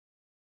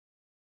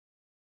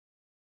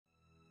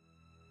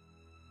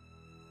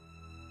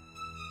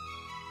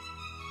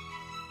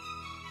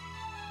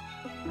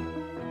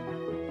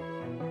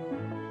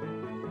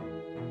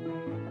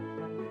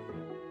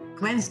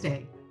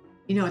Wednesday.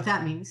 You know what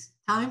that means.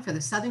 Time for the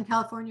Southern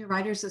California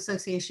Writers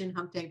Association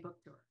Hump Day Book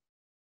Tour.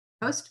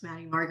 Host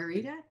Maddie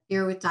Margarita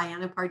here with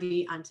Diana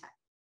Pardee on tech.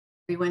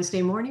 Every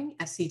Wednesday morning,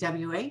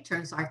 SCWA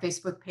turns our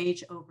Facebook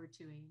page over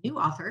to a new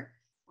author,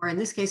 or in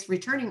this case,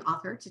 returning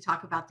author, to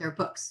talk about their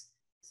books.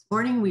 This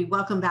morning, we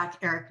welcome back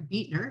Eric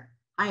Beetner.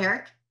 Hi,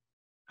 Eric.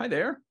 Hi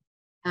there.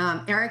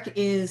 Eric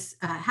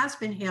has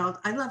been hailed,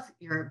 I love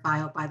your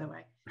bio, by the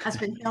way, has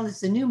been hailed as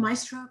the new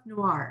maestro of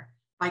noir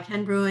by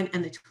Ken Bruen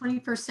and the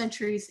 21st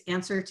century's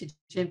answer to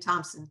Jim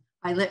Thompson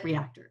by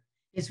LitReactor.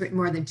 He's written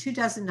more than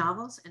 24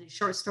 novels, and his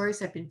short stories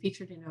have been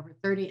featured in over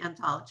 30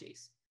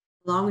 anthologies.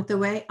 Along the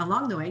way,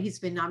 he's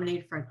been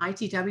nominated for an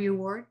ITW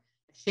award,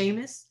 a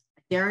Shamus,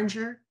 a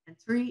Derringer, and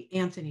 3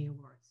 Anthony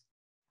Awards.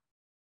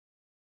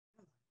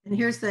 And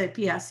here's the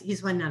PS,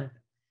 he's won none of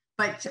them.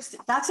 But just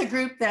that's a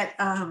group that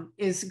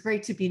is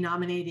great to be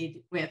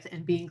nominated with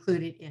and be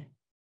included in.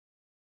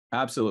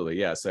 Absolutely,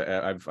 yes.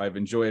 I've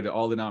enjoyed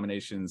all the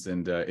nominations,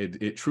 and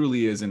it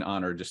truly is an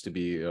honor just to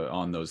be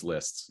on those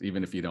lists,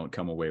 even if you don't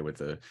come away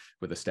with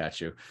a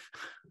statue.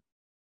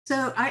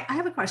 So I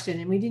have a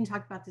question, and we didn't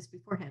talk about this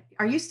beforehand.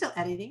 Are you still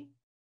editing?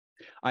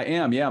 I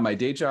am, yeah. My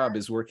day job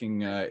is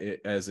working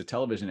as a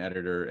television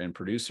editor and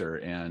producer,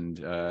 and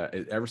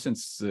ever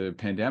since the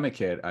pandemic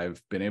hit,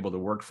 I've been able to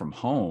work from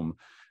home,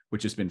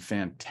 which has been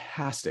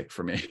fantastic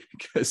for me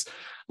because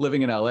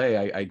living in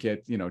LA, I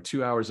get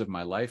 2 hours of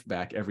my life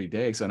back every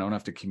day because I don't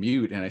have to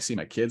commute, and I see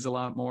my kids a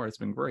lot more. It's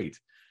been great.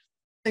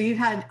 So you've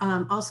had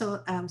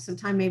also some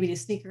time maybe to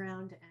sneak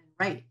around and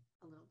write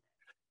a little bit.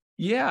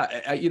 Yeah,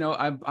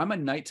 I'm a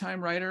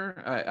nighttime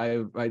writer.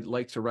 I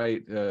like to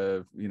write,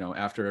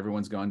 after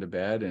everyone's gone to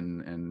bed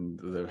and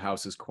the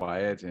house is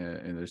quiet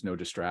and there's no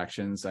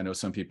distractions. I know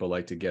some people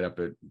like to get up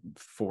at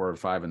 4 or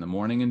 5 in the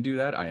morning and do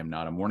that. I am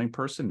not a morning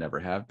person, never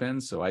have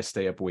been, so I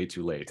stay up way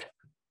too late.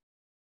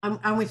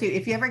 I'm with you.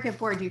 If you ever get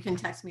bored, you can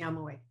text me. I'm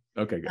awake.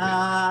 Okay, good.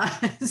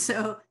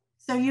 So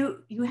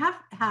you have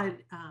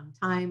had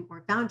time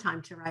or found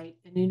time to write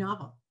a new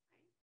novel.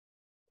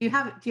 Do you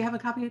have a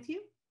copy with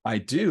you? I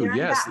do,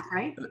 yes. Back,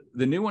 right?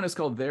 The new one is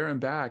called There and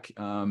Back.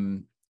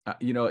 The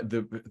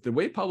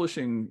way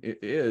publishing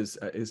is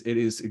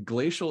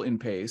glacial in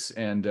pace,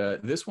 and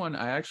this one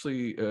I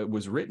actually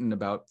was written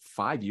about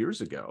 5 years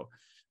ago,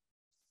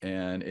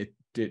 and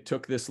it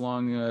took this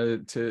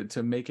long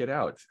to make it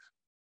out.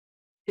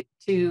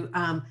 To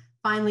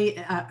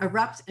finally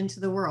erupt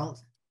into the world.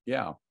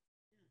 Yeah.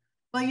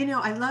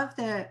 Well, I love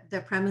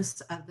the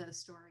premise of the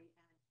story,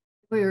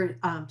 and we were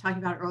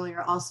talking about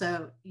earlier.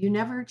 Also, you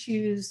never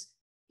choose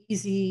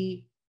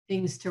easy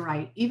things to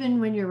write, even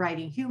when you're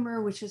writing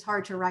humor, which is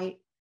hard to write,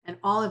 and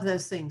all of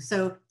those things.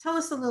 So tell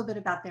us a little bit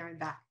about There and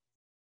Back.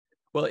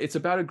 Well, it's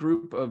about a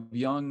group of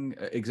young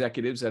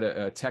executives at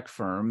a tech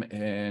firm,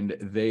 and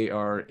they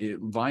are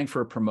vying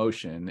for a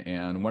promotion.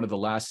 And one of the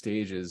last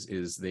stages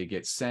is they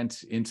get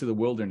sent into the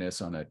wilderness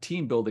on a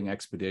team building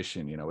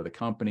expedition, with a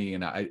company.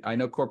 And I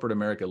know corporate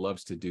America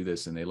loves to do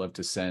this, and they love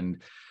to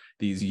send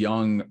these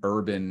young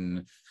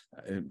urban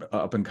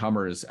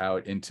up-and-comers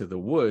out into the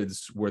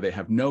woods where they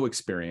have no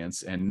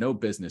experience and no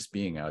business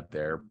being out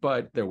there,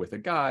 but they're with a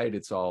guide.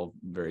 It's all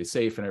very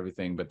safe and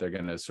everything, but they're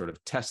going to sort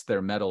of test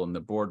their mettle in the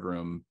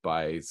boardroom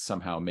by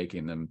somehow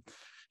making them,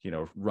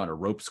 run a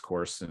ropes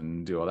course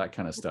and do all that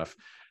kind of stuff.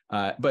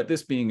 But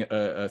this being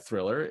a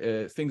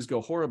thriller, things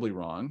go horribly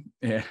wrong,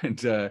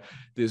 and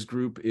this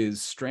group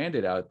is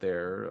stranded out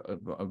there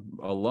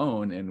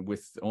alone and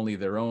with only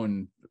their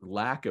own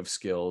lack of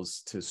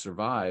skills to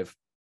survive.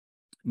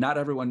 Not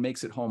everyone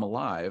makes it home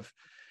alive.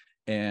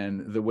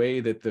 And the way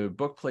that the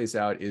book plays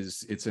out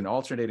is it's an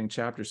alternating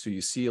chapter. So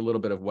you see a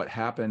little bit of what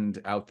happened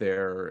out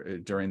there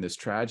during this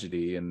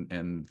tragedy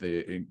and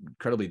the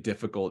incredibly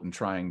difficult and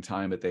trying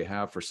time that they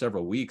have for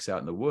several weeks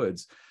out in the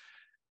woods,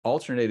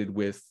 alternated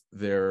with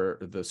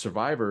the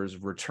survivors'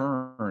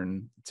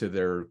 return to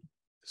their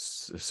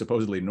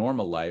supposedly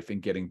normal life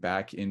and getting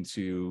back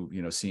into,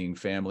 seeing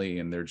family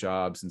and their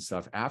jobs and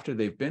stuff after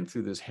they've been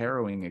through this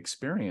harrowing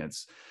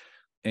experience.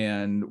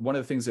 And one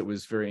of the things that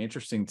was very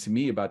interesting to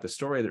me about the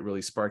story that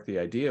really sparked the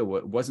idea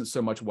wasn't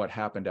so much what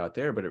happened out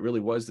there, but it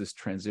really was this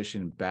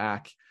transition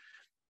back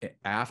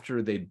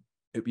after they'd,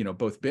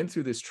 both been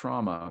through this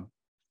trauma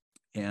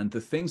and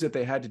the things that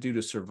they had to do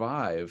to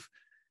survive.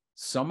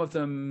 Some of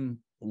them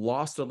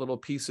lost a little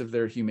piece of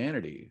their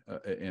humanity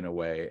in a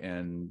way.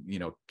 And,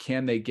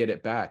 can they get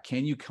it back?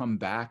 Can you come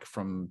back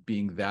from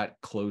being that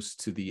close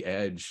to the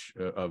edge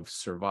of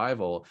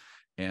survival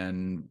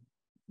and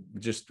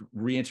just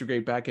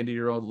reintegrate back into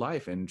your own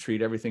life and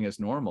treat everything as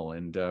normal?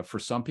 And for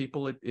some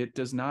people, it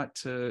does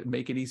not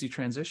make an easy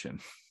transition.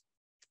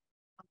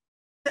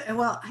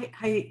 Well,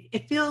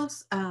 it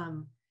feels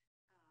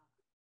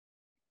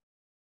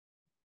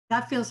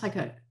that feels like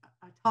a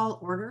tall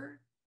order,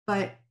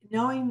 but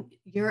knowing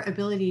your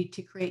ability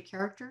to create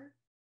character,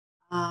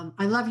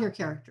 I love your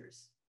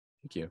characters.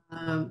 Thank you.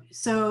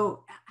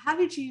 So how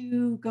did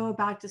you go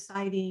about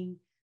deciding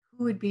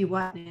who would be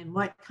what and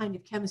what kind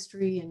of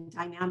chemistry and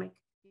dynamic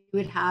you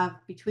would have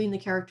between the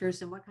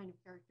characters and what kind of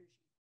characters?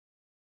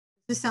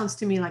 This sounds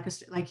to me like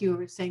like you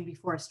were saying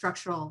before, a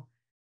structural.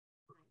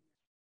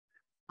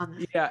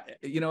 Yeah,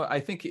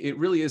 I think it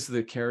really is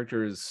the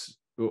characters.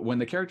 When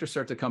the characters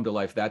start to come to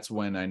life, that's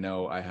when I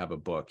know I have a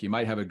book. You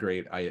might have a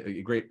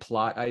great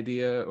plot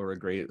idea or a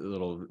great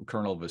little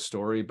kernel of a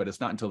story, but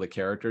it's not until the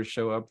characters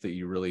show up that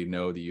you really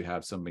know that you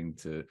have something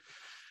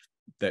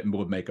that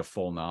would make a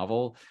full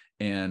novel.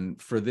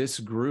 And for this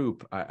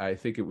group, I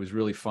think it was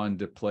really fun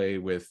to play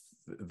with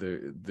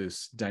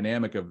this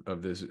dynamic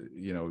of this,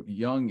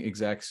 young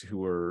execs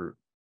who are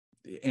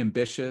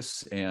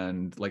ambitious,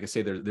 and like I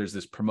say, there's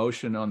this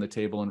promotion on the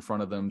table in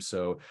front of them,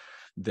 so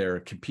they're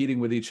competing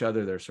with each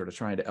other. They're sort of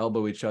trying to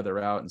elbow each other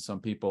out, and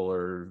some people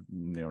are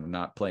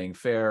not playing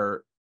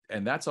fair,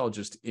 and that's all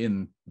just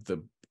in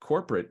the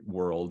corporate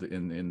world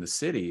in the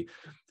city.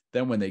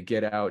 Then when they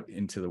get out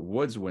into the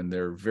woods, when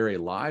their very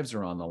lives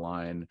are on the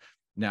line,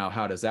 now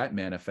how does that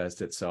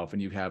manifest itself?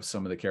 And you have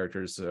some of the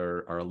characters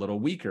are a little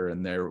weaker,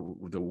 and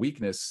the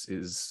weakness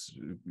is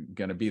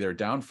going to be their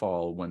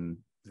downfall when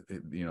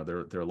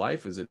their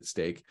life is at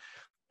stake.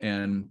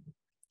 And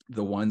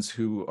the ones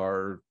who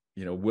are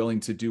willing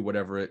to do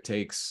whatever it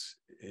takes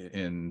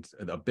in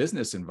a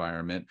business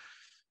environment,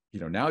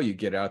 now you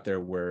get out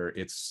there where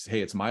it's,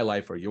 hey, it's my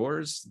life or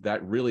yours.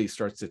 That really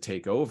starts to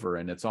take over,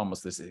 and it's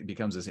almost it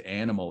becomes this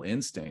animal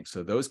instinct.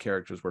 So those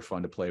characters were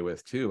fun to play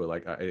with too.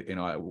 Like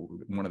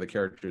one of the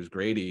characters,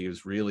 Grady,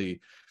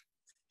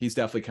 he's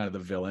definitely kind of the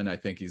villain. I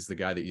think he's the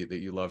guy that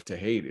you love to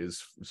hate,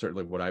 is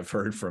certainly what I've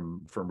heard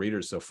from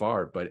readers so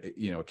far. But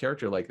a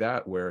character like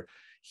that, where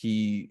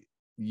you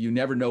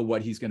never know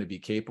what he's going to be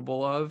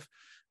capable of,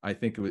 I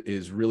think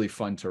is really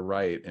fun to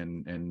write,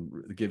 and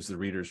gives the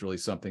readers really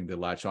something to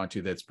latch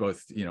onto. That's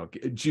both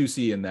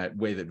juicy in that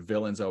way that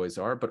villains always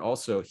are, but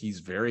also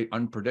he's very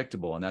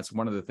unpredictable. And that's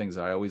one of the things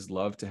I always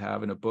love to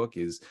have in a book,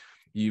 is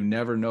you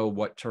never know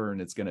what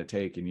turn it's going to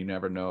take, and you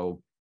never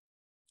know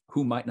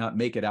who might not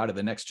make it out of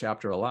the next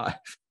chapter alive.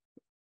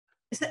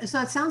 So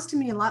it sounds to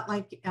me a lot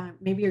like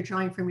maybe you're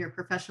drawing from your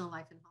professional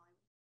life in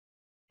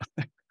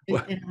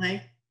Hollywood. In LA?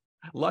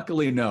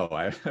 Luckily, no.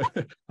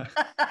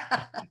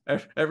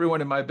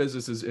 Everyone in my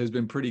business has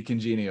been pretty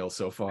congenial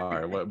so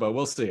far, but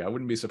we'll see. I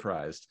wouldn't be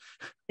surprised.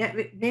 Yeah,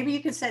 maybe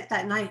you could set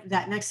that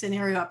next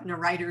scenario up in a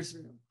writer's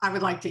room. I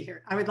would like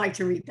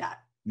to read that.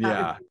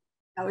 That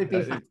would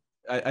be fun.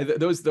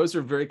 Those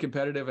are very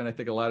competitive, and I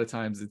think a lot of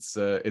times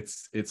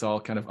it's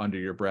all kind of under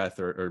your breath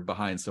or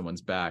behind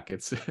someone's back.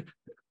 It's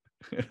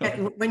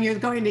when you're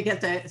going to get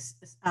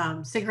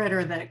the cigarette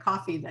or the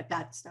coffee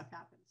that stuff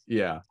happens.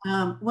 Yeah.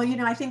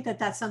 Well, I think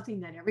that's something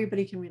that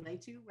everybody can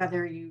relate to,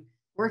 whether you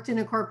worked in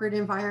a corporate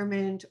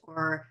environment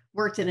or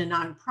worked in a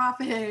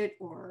nonprofit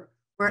or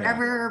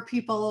wherever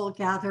people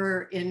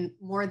gather in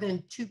more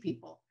than two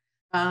people.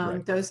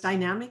 Right. Those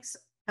dynamics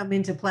come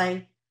into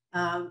play.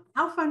 How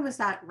fun was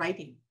that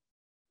writing?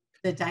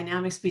 The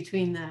dynamics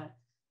between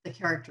the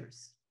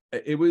characters.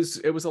 It was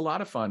a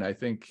lot of fun. I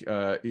think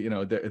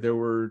there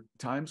were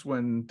times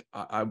when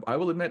I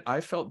will admit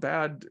I felt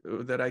bad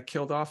that I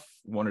killed off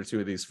one or two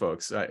of these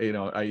folks.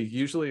 I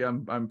usually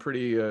I'm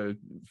pretty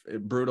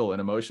brutal and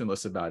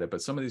emotionless about it,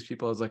 but some of these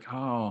people I was like,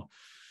 oh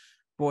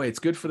boy, it's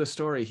good for the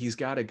story, he's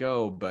got to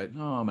go, but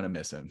I'm gonna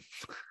miss him.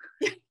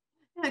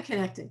 Yeah,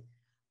 connected.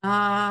 Well,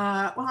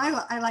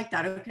 I like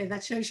that. Okay,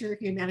 that shows your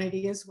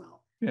humanity as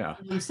well. Yeah.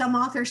 Some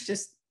authors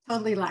just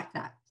totally lack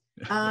that.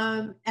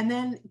 And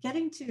then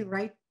getting to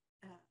write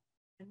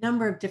a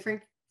number of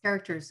different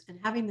characters and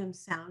having them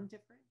sound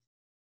different.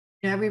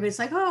 Everybody's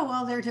like, oh,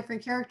 well, they're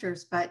different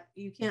characters, but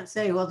you can't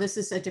say, well, this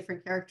is a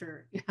different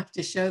character. You have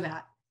to show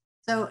that.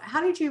 So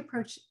how did you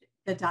approach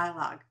the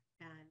dialogue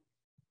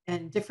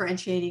and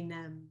differentiating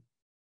them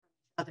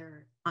from each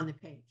other on the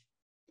page?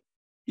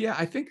 Yeah,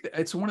 I think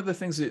it's one of the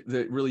things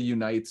that really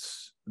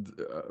unites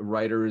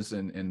writers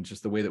and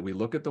just the way that we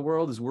look at the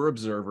world is we're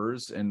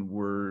observers and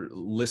we're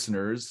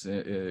listeners,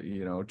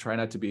 try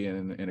not to be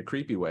in a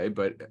creepy way,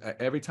 but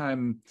every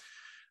time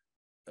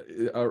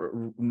a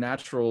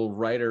natural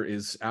writer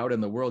is out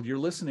in the world, you're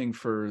listening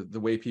for the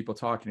way people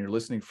talk, and you're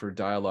listening for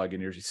dialogue,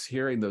 and you're just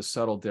hearing those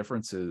subtle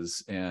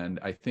differences. And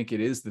I think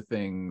it is the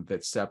thing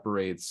that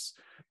separates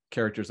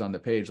characters on the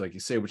page, like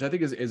you say, which I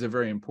think is a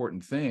very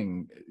important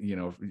thing.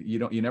 You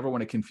never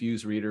want to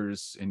confuse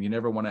readers, and you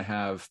never want to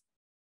have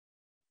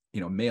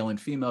male and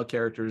female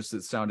characters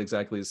that sound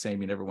exactly the same.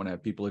 You never want to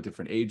have people of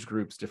different age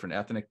groups, different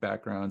ethnic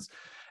backgrounds.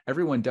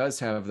 Everyone does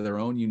have their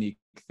own unique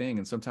thing,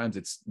 and sometimes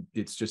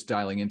it's just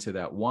dialing into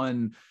that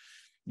one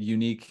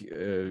unique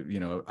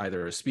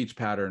either a speech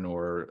pattern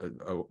or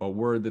a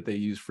word that they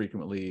use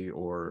frequently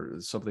or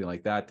something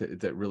like that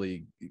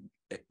really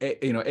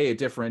it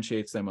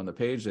differentiates them on the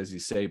page, as you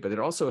say, but it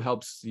also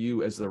helps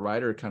you as the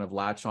writer kind of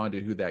latch on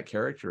to who that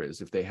character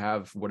is. If they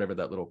have whatever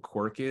that little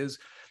quirk is,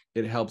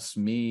 it helps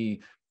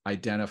me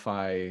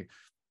identify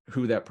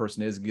who that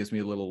person is. It gives me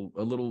a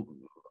little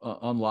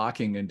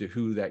unlocking into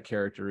who that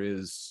character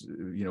is,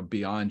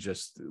 beyond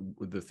just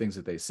the things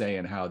that they say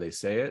and how they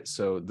say it.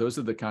 So those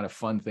are the kind of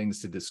fun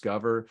things to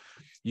discover.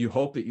 You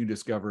hope that you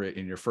discover it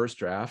in your first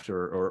draft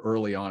or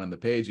early on in the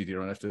page. You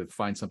don't have to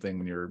find something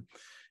when you're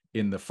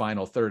in the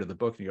final third of the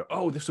book and you go,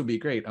 oh, this will be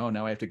great. Oh,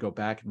 now I have to go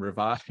back and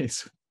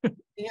revise. In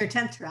your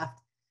 10th draft.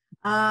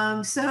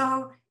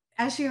 So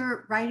as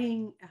you're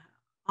writing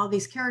all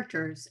these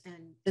characters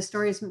and the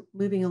story is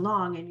moving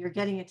along and you're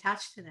getting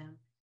attached to them,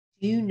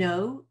 do you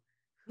know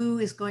who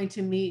is going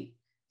to meet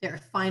their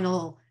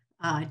final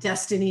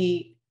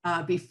destiny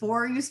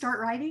before you start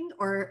writing?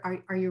 Or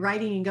are you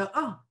writing and go,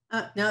 oh,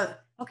 no,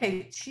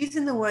 okay, she's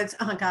in the woods.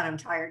 Oh God, I'm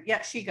tired.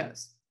 Yeah, she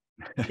goes.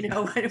 You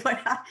know,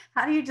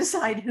 how do you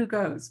decide who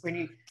goes when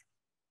you?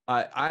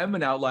 I'm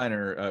an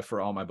outliner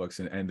for all my books,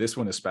 and this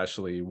one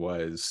especially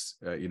was,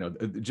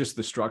 just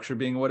the structure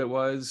being what it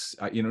was.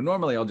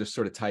 Normally I'll just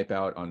sort of type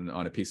out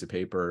on a piece of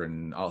paper,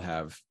 and I'll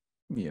have,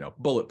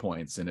 bullet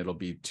points, and it'll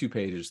be 2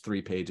 pages,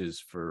 3 pages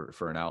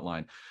for an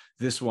outline.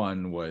 This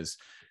one was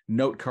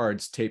note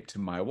cards taped to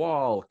my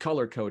wall,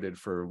 color coded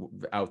for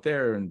out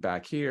there and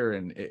back here,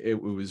 and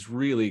it was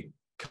really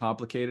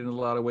complicated in a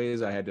lot of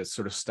ways. I had to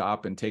sort of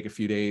stop and take a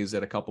few days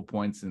at a couple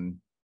points and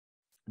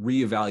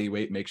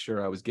reevaluate, make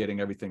sure I was getting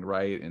everything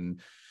right, and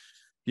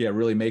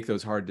really make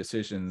those hard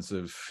decisions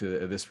of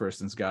this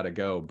person's got to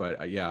go. But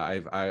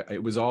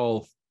it was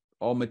all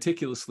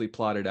meticulously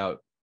plotted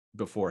out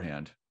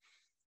beforehand.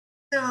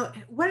 So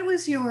what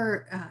was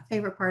your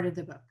favorite part of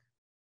the book,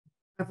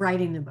 of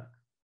writing the book?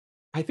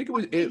 I think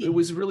it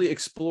was really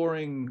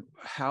exploring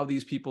how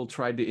these people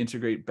tried to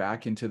integrate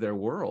back into their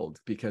world,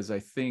 because I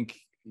think,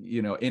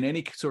 in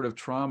any sort of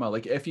trauma,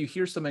 like if you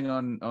hear something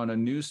on a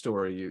news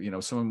story,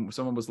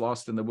 someone was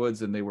lost in the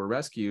woods and they were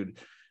rescued,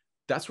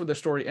 that's where the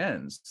story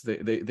ends.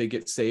 They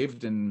get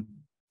saved and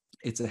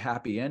it's a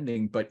happy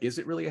ending, but is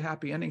it really a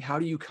happy ending? How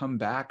do you come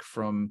back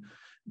from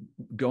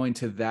going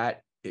to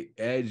that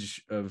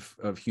edge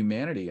of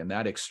humanity and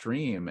that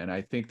extreme? And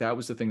I think that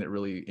was the thing that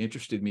really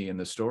interested me in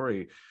the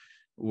story,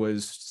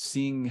 was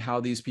seeing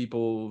how these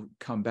people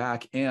come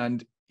back.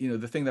 And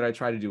the thing that I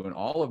try to do in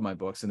all of my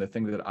books, and the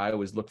thing that I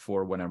always look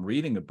for when I'm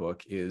reading a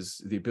book,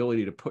 is the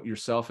ability to put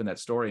yourself in that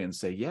story and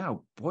say, yeah,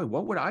 boy,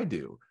 what would I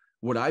do?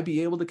 Would I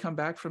be able to come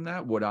back from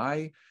that? Would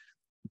I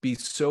be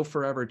so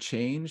forever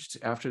changed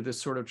after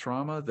this sort of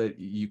trauma that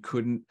you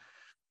couldn't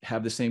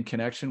have the same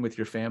connection with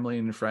your family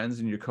and your friends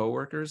and your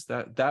coworkers?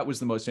 That was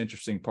the most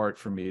interesting part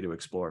for me to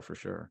explore, for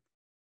sure.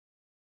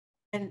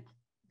 And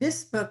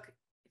this book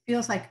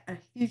feels like a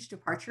huge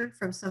departure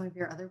from some of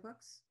your other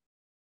books.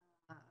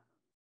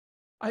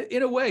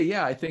 In a way,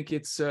 yeah, I think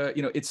it's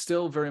it's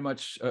still very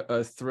much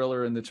a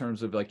thriller in the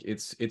terms of like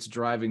it's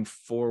driving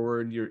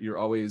forward. You're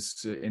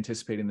always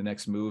anticipating the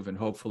next move and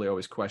hopefully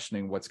always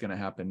questioning what's going to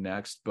happen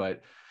next.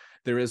 But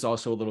there is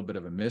also a little bit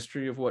of a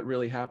mystery of what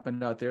really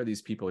happened out there.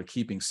 These people are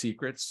keeping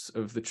secrets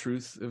of the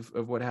truth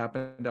of what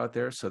happened out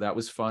there. So that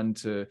was fun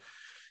to,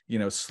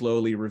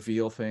 slowly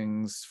reveal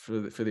things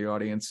for the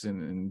audience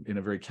in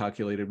a very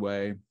calculated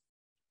way.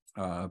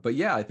 But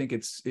yeah, I think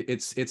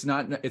it's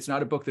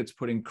not a book that's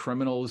putting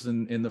criminals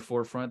in the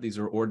forefront. These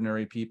are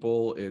ordinary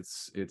people.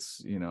 It's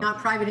not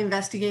private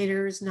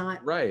investigators,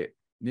 not right.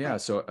 Yeah.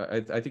 Right. So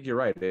I think you're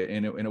right.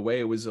 In a way,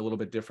 it was a little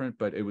bit different,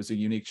 but it was a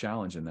unique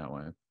challenge in that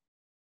way.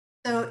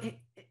 So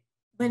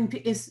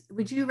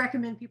would you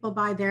recommend people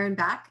buy There and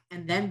Back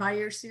and then buy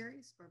your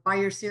series, or buy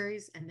your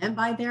series and then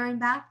buy There and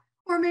Back,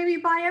 or maybe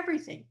buy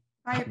everything,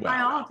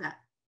 buy all of that?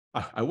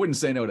 I wouldn't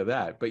say no to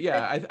that, but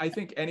yeah, I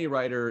think any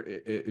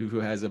writer who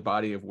has a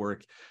body of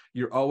work,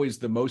 you're always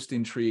the most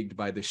intrigued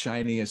by the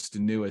shiniest,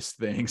 newest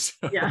things.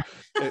 Yeah.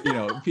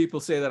 People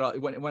say that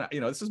when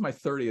this is my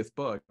 30th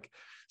book.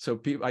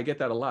 So I get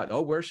that a lot.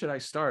 Oh, where should I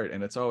start?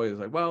 And it's always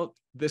like, well,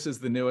 this is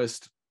the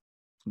newest,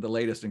 the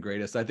latest and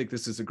greatest. I think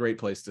this is a great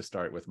place to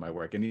start with my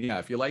work. And yeah,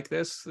 if you like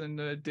this, then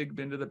dig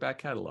into the back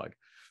catalog.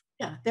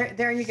 Yeah,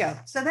 there you go.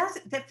 So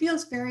that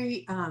feels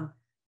very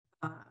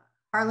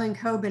Harlan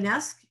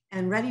Coben-esque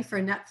and ready for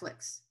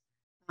Netflix.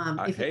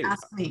 If you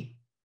ask me,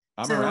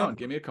 I'm around.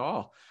 Give me a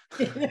call.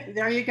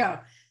 There you go.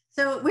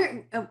 So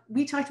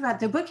we talked about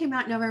the book came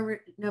out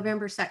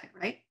November 2nd,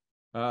 right?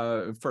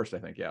 1st, I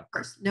think. Yeah.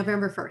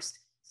 November 1st.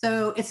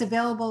 So it's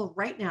available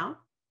right now.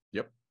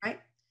 Yep. Right.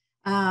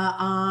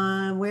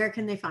 Where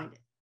can they find it?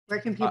 Where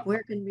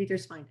can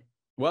readers find it?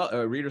 Well,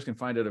 readers can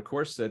find it, of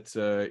course, at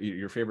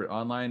your favorite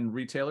online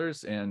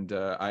retailers. And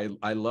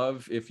I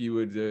love if you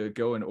would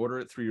go and order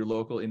it through your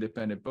local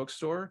independent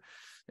bookstore,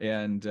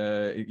 and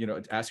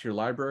ask your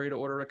library to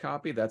order a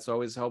copy. That's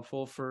always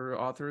helpful for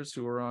authors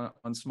who are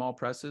on small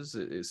presses.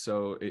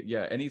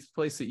 Any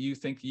place that you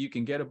think you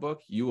can get a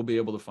book, you will be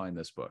able to find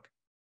this book.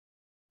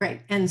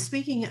 Right. And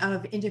speaking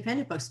of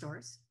independent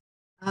bookstores,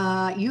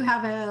 you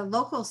have a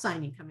local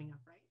signing coming up,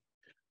 right?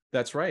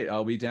 That's right.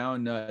 I'll be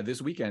down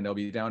this weekend. I'll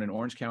be down in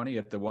Orange County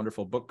at the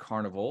wonderful Book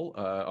Carnival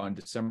on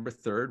December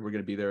 3rd. We're going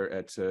to be there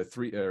at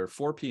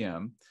 4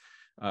 p.m.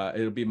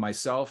 It'll be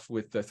myself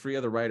with 3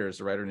 other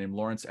writers, a writer named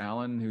Lawrence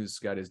Allen, who's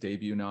got his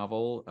debut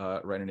novel, a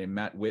writer named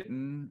Matt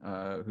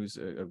Whitten, who's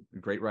a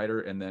great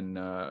writer, and then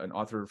an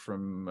author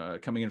from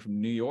coming in from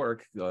New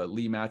York,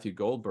 Lee Matthew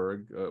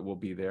Goldberg, will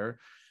be there.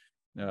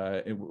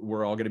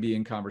 we're all going to be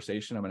in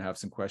conversation. I'm going to have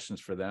some questions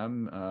for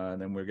them,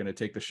 and then we're going to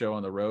take the show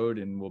on the road,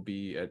 and we'll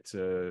be at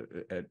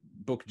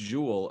Book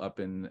Jewel up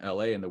in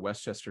LA in the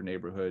Westchester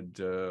neighborhood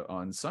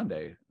on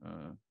Sunday.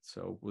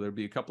 So there'll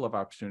be a couple of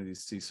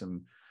opportunities to see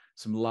some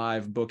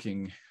live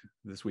booking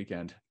this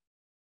weekend.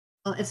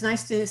 Well, it's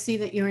nice to see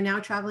that you are now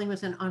traveling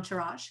with an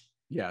entourage.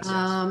 Yes.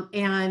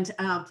 And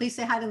please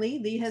say hi to Lee.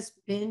 Lee has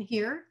been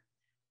here.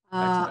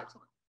 Excellent.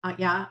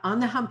 Yeah, on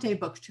the Hump Day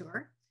book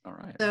tour. All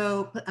right.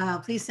 So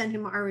please send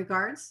him our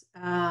regards.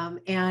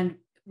 And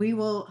we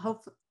will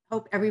hope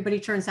everybody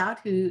turns out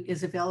who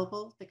is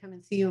available to come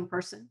and see you in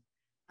person.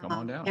 Come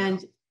on down.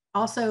 And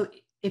also,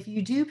 if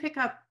you do pick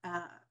up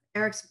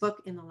Eric's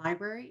book in the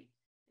library,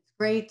 it's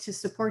great to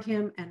support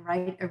him and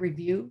write a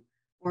review.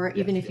 Or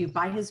even if you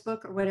buy his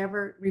book or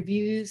whatever,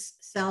 reviews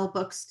sell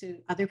books to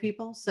other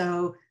people.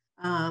 So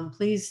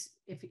please,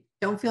 if you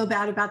don't feel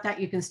bad about that,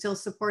 you can still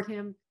support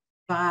him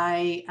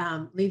by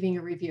leaving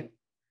a review.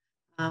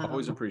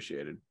 Always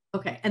appreciated.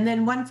 Okay. And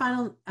then one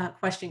final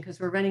question, because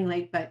we're running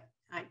late, but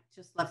I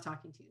just love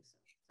talking to you.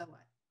 So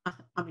what?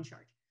 I'm in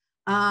charge.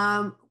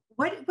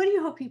 What do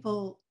you hope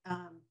people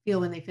feel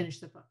when they finish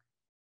the book?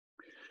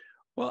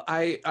 Well,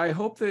 I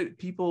hope that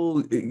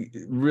people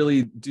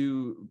really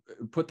do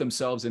put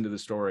themselves into the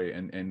story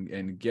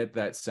and get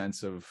that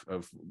sense of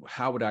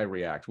how would I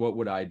react? What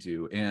would I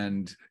do?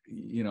 And,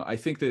 I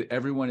think that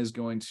everyone is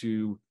going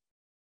to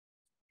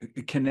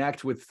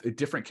connect with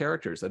different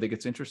characters. I think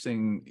it's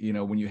interesting,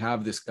 when you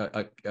have this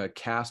a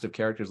cast of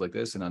characters like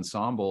this, an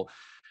ensemble,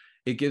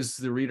 it gives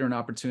the reader an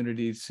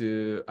opportunity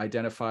to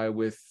identify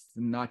with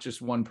not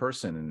just one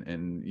person.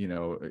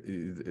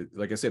 And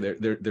like I say,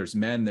 there's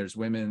men, there's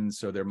women,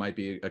 so there might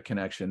be a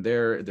connection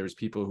there. There's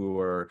people who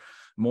are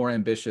more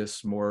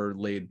ambitious, more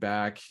laid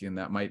back, and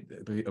that might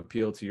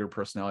appeal to your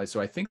personality.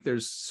 So I think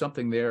there's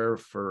something there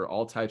for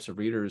all types of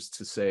readers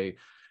to say,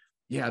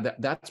 yeah,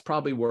 that's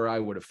probably where I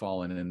would have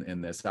fallen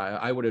in this.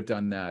 I would have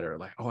done that, or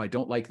like, oh, I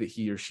don't like that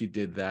he or she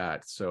did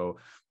that. So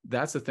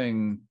that's the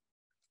thing.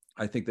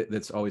 I think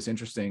that's always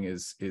interesting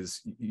is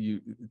you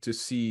to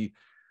see,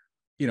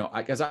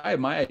 because I have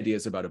my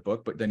ideas about a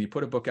book, but then you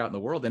put a book out in the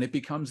world and it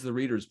becomes the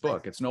reader's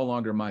book. It's no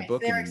longer my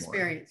book their anymore.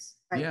 Experience,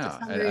 right? Yeah,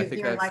 and I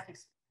think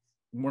that's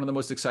one of the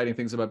most exciting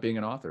things about being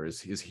an author is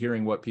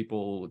hearing what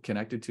people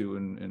connected to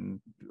and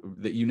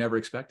that you never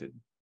expected.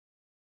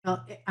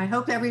 Well, I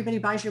hope everybody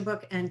buys your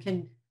book and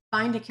can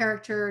find a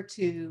character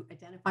to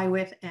identify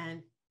with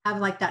and have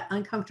like that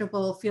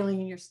uncomfortable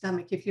feeling in your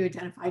stomach if you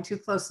identify too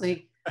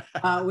closely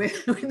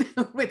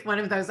with one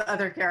of those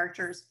other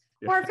characters,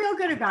 or feel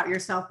good about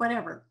yourself,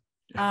 whatever.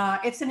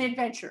 It's an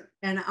adventure.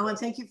 And I want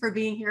to thank you for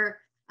being here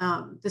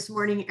this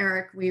morning,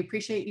 Eric. We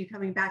appreciate you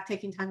coming back,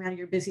 taking time out of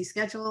your busy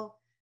schedule.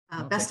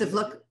 Best of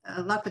luck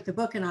with the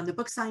book and on the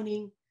book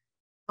signing.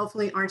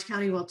 Hopefully Orange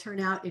County will turn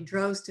out in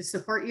droves to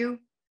support you.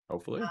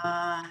 Hopefully.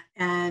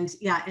 And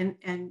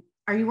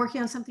are you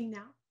working on something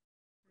now?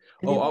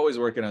 Always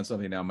working on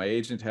something now. My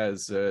agent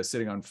has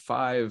sitting on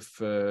 5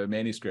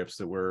 manuscripts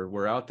that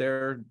we're out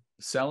there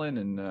selling,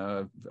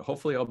 and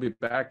hopefully I'll be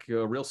back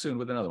real soon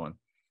with another one.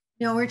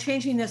 We're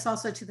changing this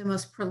also to the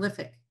most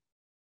prolific.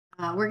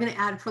 We're going to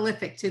add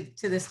prolific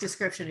to this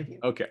description of you.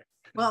 Okay.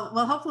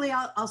 Well, hopefully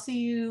I'll see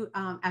you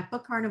at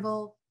Book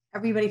Carnival.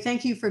 Everybody,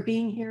 thank you for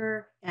being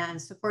here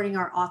and supporting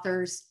our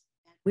authors.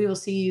 We will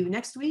see you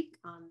next week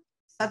on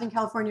Southern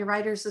California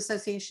Writers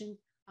Association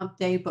Hump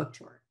Day Book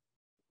Tour.